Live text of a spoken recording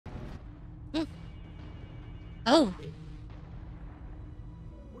Hmm. Oh.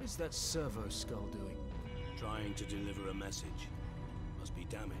 What is that servo skull doing? Trying to deliver a message. Must be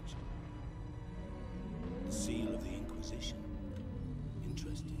damaged. The seal of the Inquisition.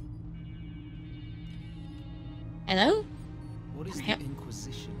 Interesting. Hello? What is the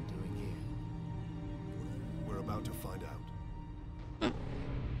Inquisition doing here? We're about to find out. I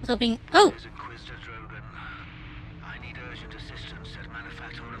was hoping. Oh! There's Inquisitor Drogan. I need urgent assistance at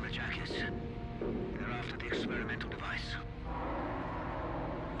Manufactorum Rejacis. They're after the experimental device.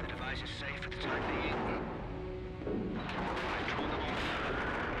 The device is safe at the time being. I've drawn them off.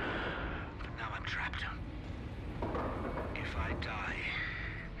 But now I'm trapped. If I die,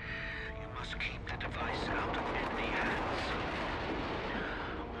 you must keep the device out of enemy hands.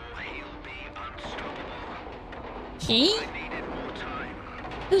 Or he'll be unstoppable. He? I needed more time.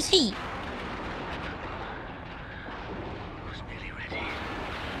 Who's he? Was nearly ready.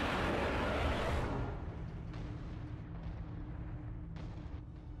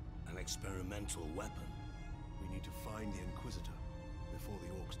 An experimental weapon. We need to find the Inquisitor before the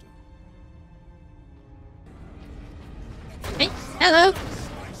orcs do. Hey, hello?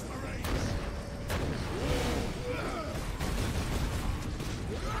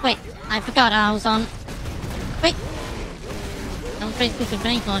 Wait, I forgot I was on. Wait. Don't face me with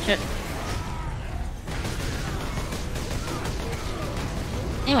grenade launcher.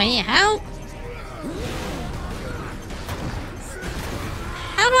 Anyway, how do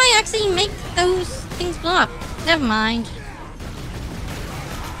I actually make those things blow up? Never mind.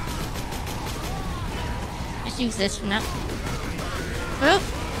 Let's use this for now. Oh.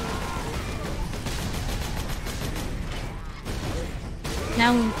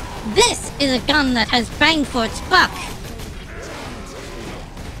 Now, this is a gun that has bang for its buck.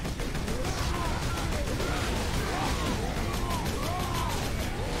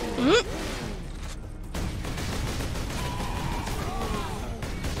 Hmm?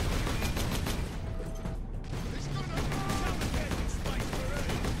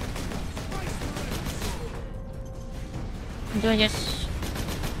 I'm doing this.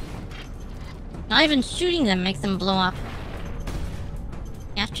 Not even shooting them makes them blow up.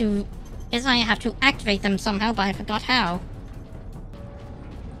 You have to... Guess I have to activate them somehow, but I forgot how.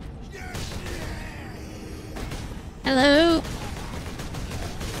 Hello?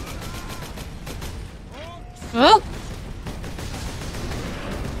 Oh!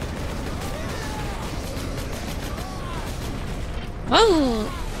 Whoa!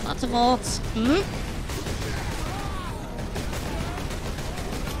 Lots of orcs. Hmm?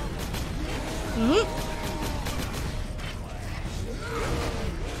 Hmm?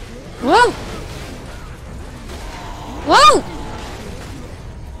 Whoa! Whoa!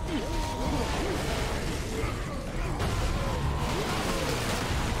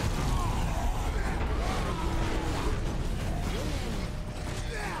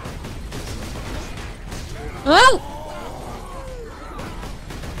 Whoa!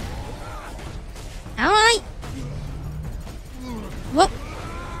 How do I? Whoa!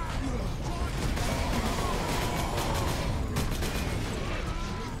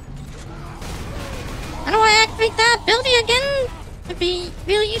 How do I activate that ability again? Would be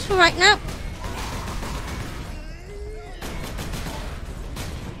really useful right now.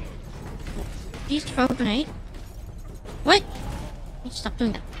 Please throw a grenade. What? You stop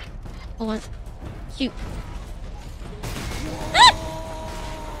doing that. Or shoot. Ah!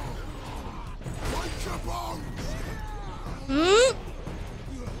 Hmm?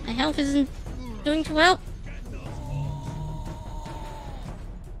 My health isn't doing too well.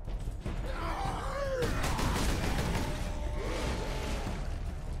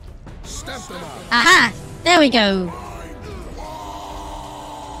 Aha! There we go.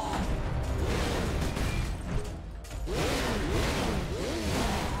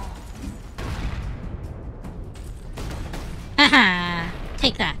 Aha!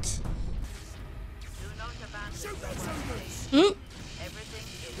 Take that. Hmm?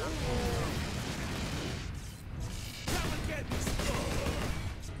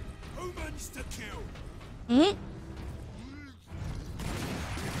 Hmm?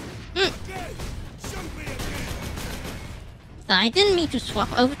 I didn't mean to swap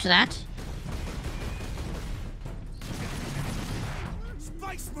over to that.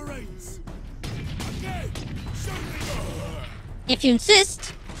 Space Marines! If you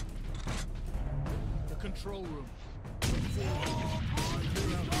insist. The control room.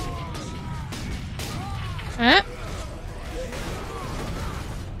 Huh?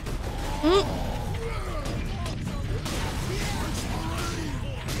 Hmm?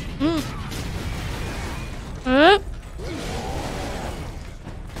 Hmm? Huh?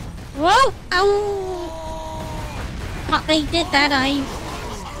 Whoa! Ow! But they did that. I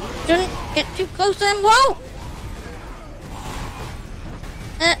shouldn't get too close to them. Whoa!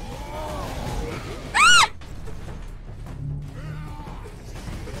 Ah! Ah!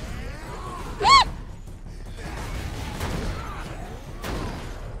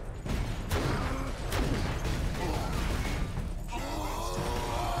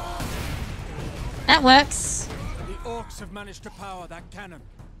 That works. The orcs have managed to power that cannon.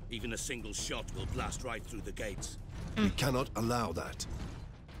 Even a single shot will blast right through the gates. We cannot allow that.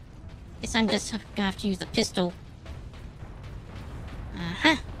 Guess I'm just gonna have to use the pistol.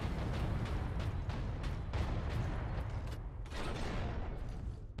 Uh-huh.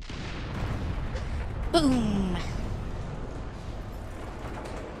 Boom.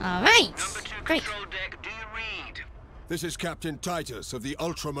 Alright. Number 2 Great. control deck, do you read? This is Captain Titus of the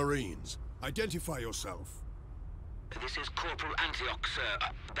Ultramarines. Identify yourself. This is Corporal Antioch, sir.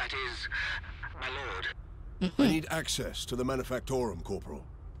 That is, my lord. I need access to the Manufactorum, Corporal.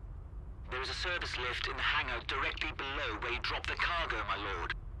 There is a service lift in the hangar directly below where you drop the cargo, my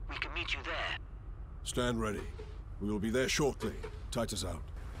lord. We can meet you there. Stand ready. We will be there shortly. Titus out.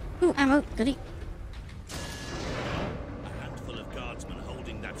 Ooh, ammo. Goody. A handful of guardsmen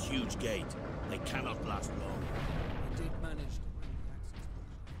holding that huge gate. They cannot last long. We did manage to bring the access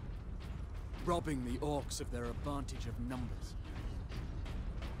point, robbing the orcs of their advantage of numbers.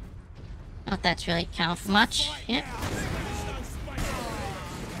 Not that's really count for much. Yeah.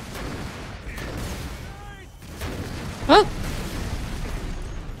 Oh!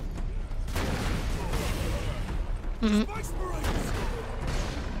 Mm-hmm.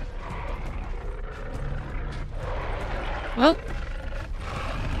 Whoa!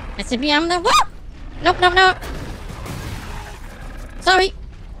 Let's be on the whoa! Nope, nope, nope. Sorry.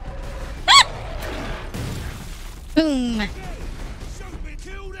 Ah! Boom.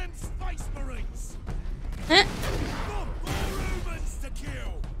 Kill them space marines! Ah. More humans to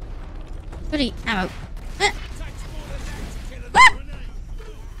kill! Goody, ammo. Ah. Takes more than that to kill a Ah. grenade.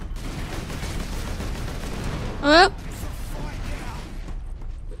 Oh!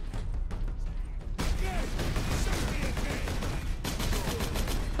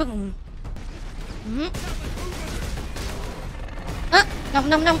 Boom. Mm-hmm. Ah! No,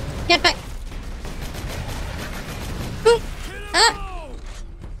 no, no! Get back! Boom! Ah!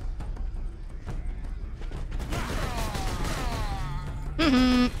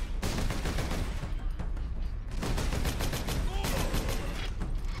 Mm-hmm.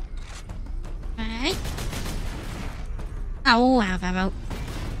 Right. Oh, I have ammo.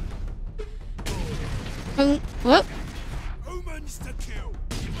 Boom. Whoop. Humans to kill!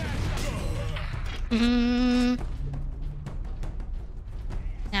 Mm.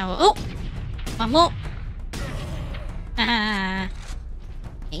 Now, oh! One more! Ah!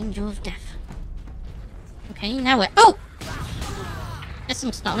 Angel of Death. Okay, now we're. Oh! There's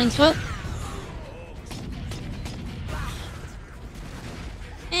some starlings through.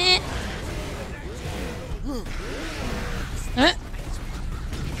 Eh.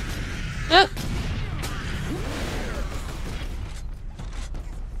 Oh!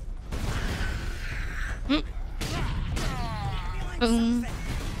 Boom.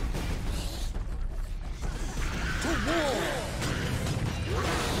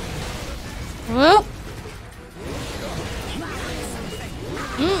 Whoa.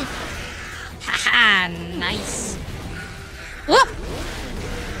 Haha, nice. Whoop.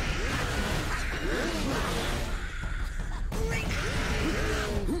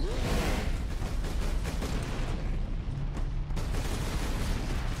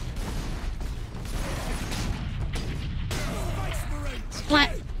 Splat.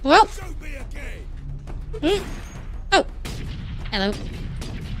 Whoop. Oh. Hello.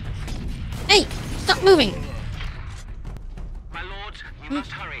 Hey, stop moving. My lords, you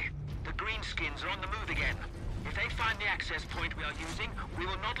must hurry. The greenskins are on the move again. If they find the access point we are using, we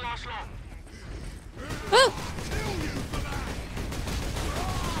will not last long. Oh.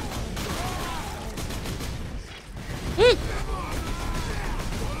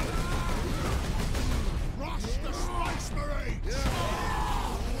 Rush the space marines!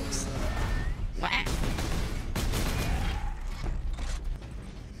 Wow.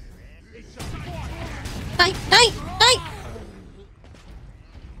 Die, die, die!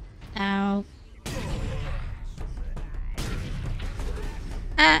 Ow.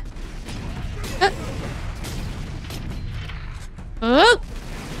 Ah. Oh.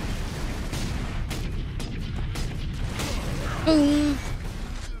 Boom.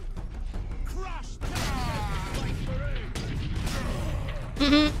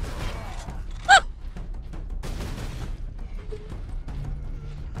 Mm-hmm. Ah.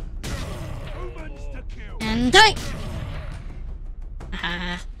 And die!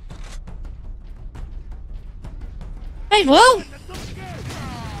 Ah. Wait, whoa!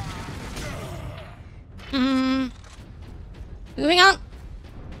 Moving on.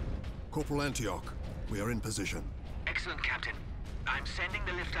 Corporal Antioch, we are in position. Excellent, Captain. I'm sending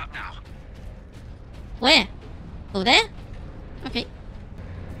the lift up now. Where? Oh, there? Okay.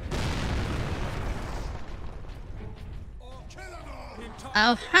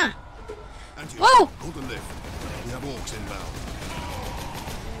 Oh, huh. Antioch, Whoa! hold the lift. We have orcs inbound.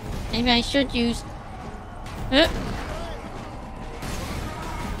 Maybe I should use...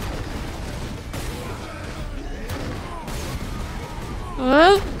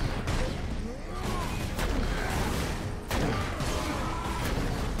 Whoa!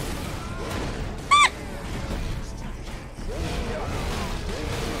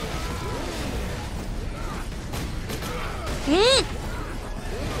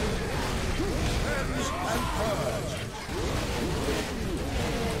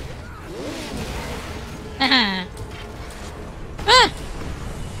 Haha. Ah!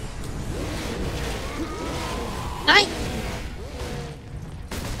 Die!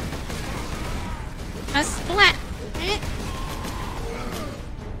 A splat!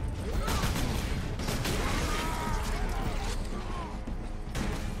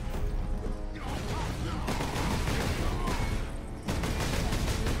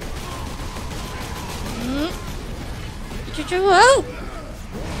 Whoa!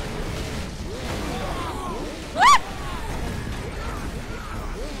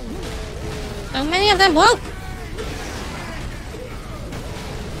 So many of them, whoa!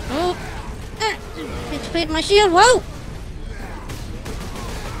 Oh! It's cleared my shield, whoa!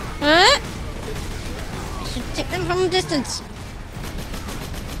 I should take them from a distance.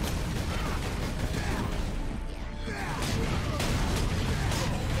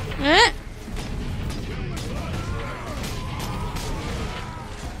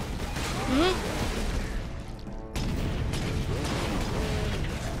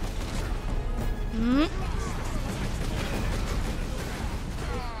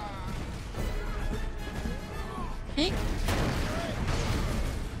 Okay.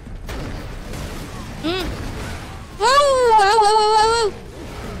 Whoa, whoa, whoa, whoa, whoa!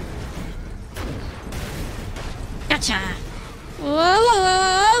 Gotcha! Whoa, whoa, whoa,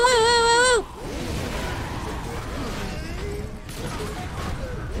 whoa, whoa, whoa, whoa!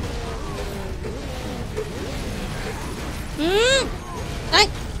 Hey!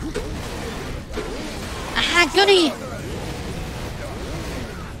 Aha, goody!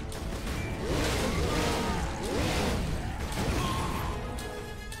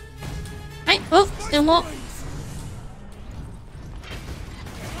 Hey, oh, still more.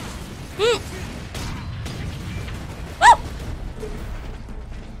 Woo!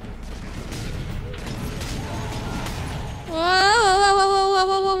 Whoa, whoa, whoa, whoa,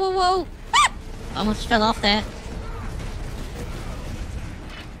 whoa, whoa, whoa, whoa! Ah! Almost fell off there.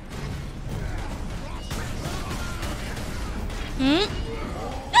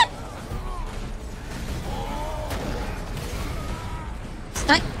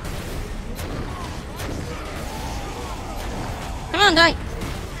 Stay. Come on, die.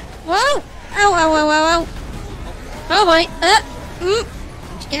 Whoa! Ow, ow, ow, ow, ow. Oh boy.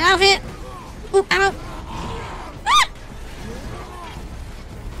 Let's get out of here. Ooh, ow. Ah!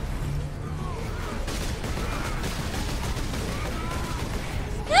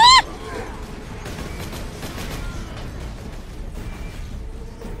 Ah!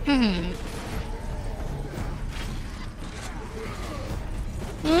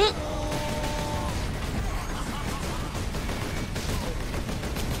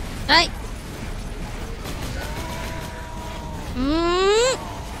 Hey.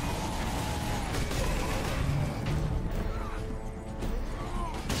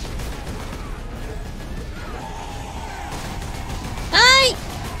 Hey.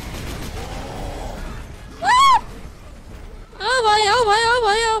 Woo! Oh boy, oh boy, oh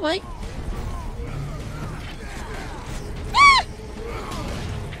boy, oh boy. Ah!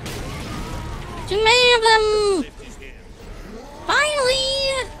 Too many of them. Finally,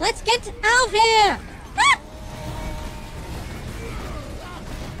 let's get out of here. Ah!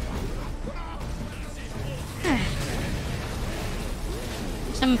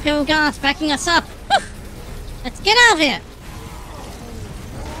 Some Imperial guards backing us up. Whew. Let's get out of here.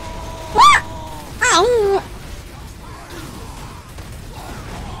 Ah! Ow!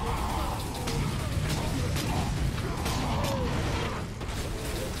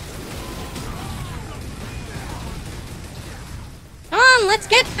 Come on, let's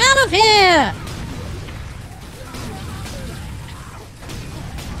get out of here.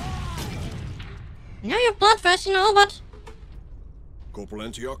 I know you're bloodthirsty and all, but... Corporal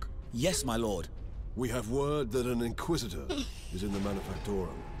Antioch, Yes, my lord. we have word that an Inquisitor is in the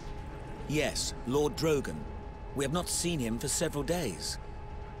Manufactorum. Yes, Lord Drogan. We have not seen him for several days.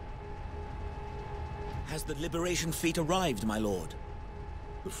 Has the Liberation Fleet arrived, my lord?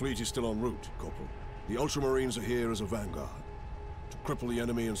 The fleet is still en route, Corporal. The Ultramarines are here as a vanguard, to cripple the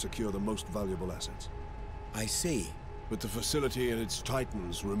enemy and secure the most valuable assets. I see. But the facility and its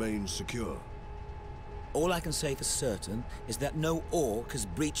Titans remain secure. All I can say for certain is that no Orc has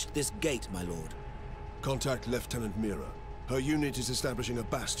breached this gate, my lord. Contact Lieutenant Mira. Her unit is establishing a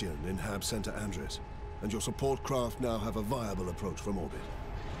bastion in Hab Center Andres, and your support craft now have a viable approach from orbit.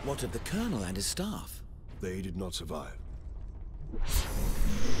 What of the Colonel and his staff? They did not survive.